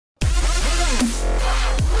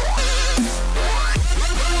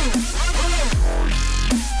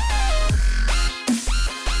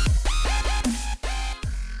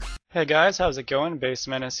Hey guys, how's it going? Base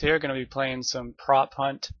Menace here, gonna be playing some prop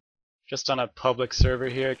hunt just on a public server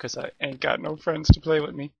here because I ain't got no friends to play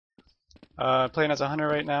with me. Playing as a hunter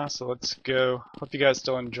right now, so let's go. Hope you guys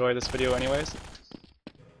still enjoy this video anyways.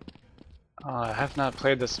 I have not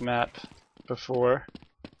played this map before.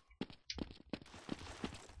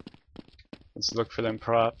 Let's look for them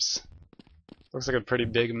props. Looks like a pretty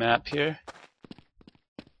big map here.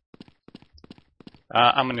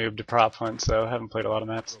 I'm a noob to prop hunt, so I haven't played a lot of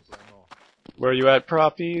maps. Where are you at,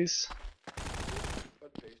 proppies?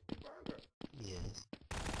 Yes.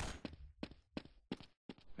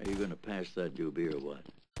 Are you gonna pass that doobie or what?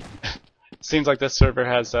 Seems like this server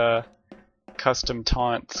has custom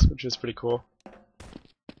taunts, which is pretty cool.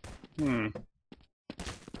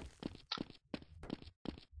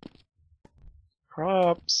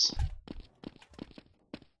 Props.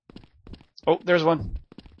 Oh, there's one.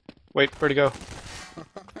 Wait, where'd he go?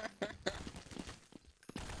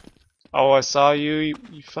 Oh, I saw you.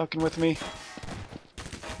 You fucking with me?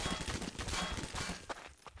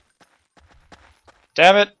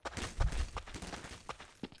 Damn it!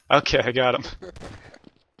 Okay, I got him.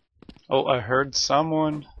 Oh, I heard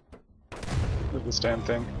someone. Look at this damn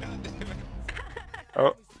thing.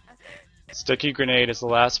 Oh. Sticky grenade is the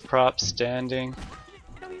last prop standing.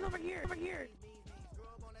 No, he's over here. Over here.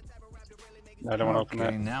 No, I don't want to open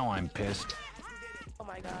that. Now I'm pissed. Oh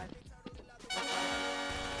my god.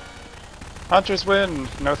 Hunters win!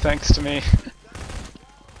 No thanks to me.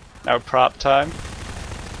 Now prop time.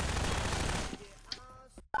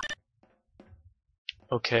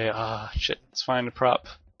 Okay, shit, let's find a prop.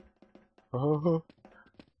 Oh.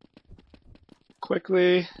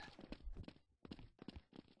 Quickly.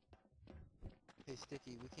 Hey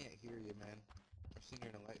Sticky, we can't hear you, man. I've seen you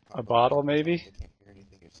in a light A bottle, maybe? I can't hear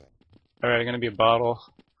anything you're saying. Alright, gonna be a bottle.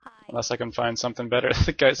 Hi. Unless I can find something better.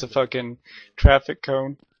 The guy's a fucking traffic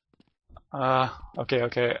cone. Okay. Oh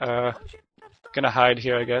shit, I'm stuck. Gonna hide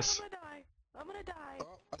here, I guess. I'm gonna die.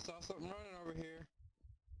 Oh, I saw something running over here.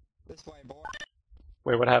 This way, boy.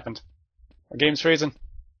 Wait, what happened? My game's freezing.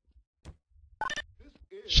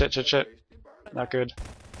 Shit. Not good.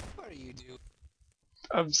 What do you do?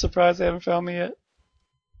 I'm surprised they haven't found me yet.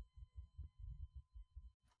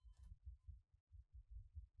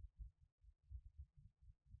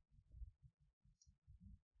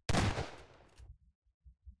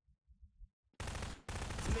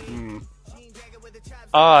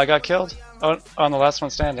 Ah, I got killed. Oh, on the last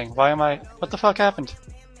one standing. Why am I? What the fuck happened?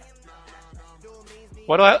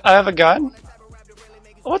 What do I have a gun?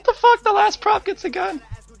 What the fuck? The last prop gets a gun.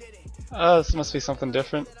 Oh, this must be something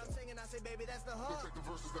different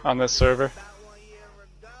on this server.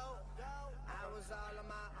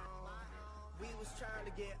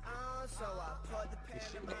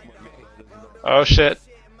 Oh shit.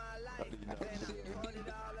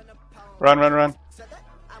 Run.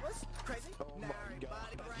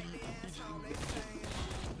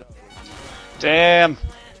 Damn.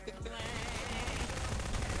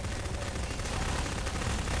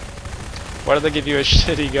 Why did they give you a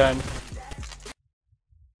shitty gun?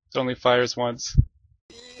 It only fires once.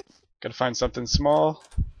 Gotta find something small.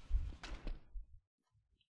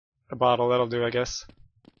 A bottle, that'll do, I guess.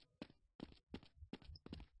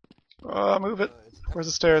 Oh, move it. Where's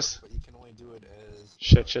the stairs? But you can only do it as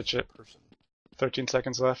Shit. person. 13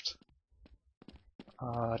 seconds left.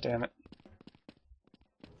 Damn it.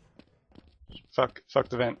 Fuck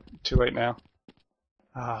the vent. Too late now.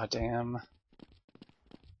 Damn.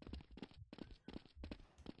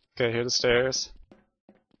 Okay, here are the stairs.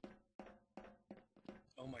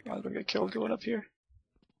 Oh my I'm gonna get killed going up here.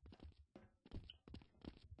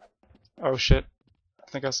 Oh shit. I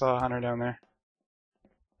think I saw a hunter down there.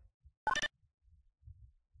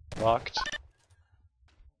 Locked.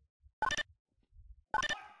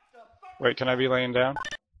 Wait, can I be laying down?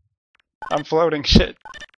 I'm floating, shit.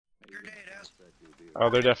 Oh,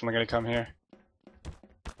 they're definitely gonna come here.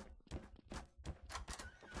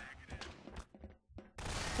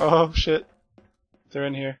 Oh shit. They're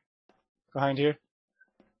in here. Behind here.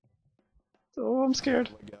 Oh, I'm scared.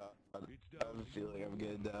 Oh my god. I have a feeling I'm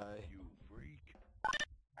gonna die. I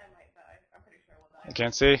might die. I'm pretty sure we'll die. I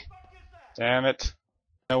can't see. Damn it.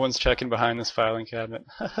 No one's checking behind this filing cabinet.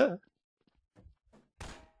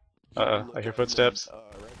 Uh-oh, I hear footsteps.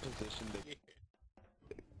 Right position to...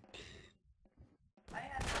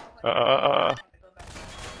 I'm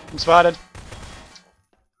spotted.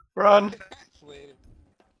 Run.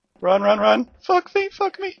 Run. Fuck me.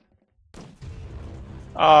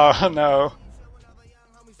 Oh no.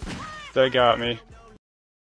 They got me.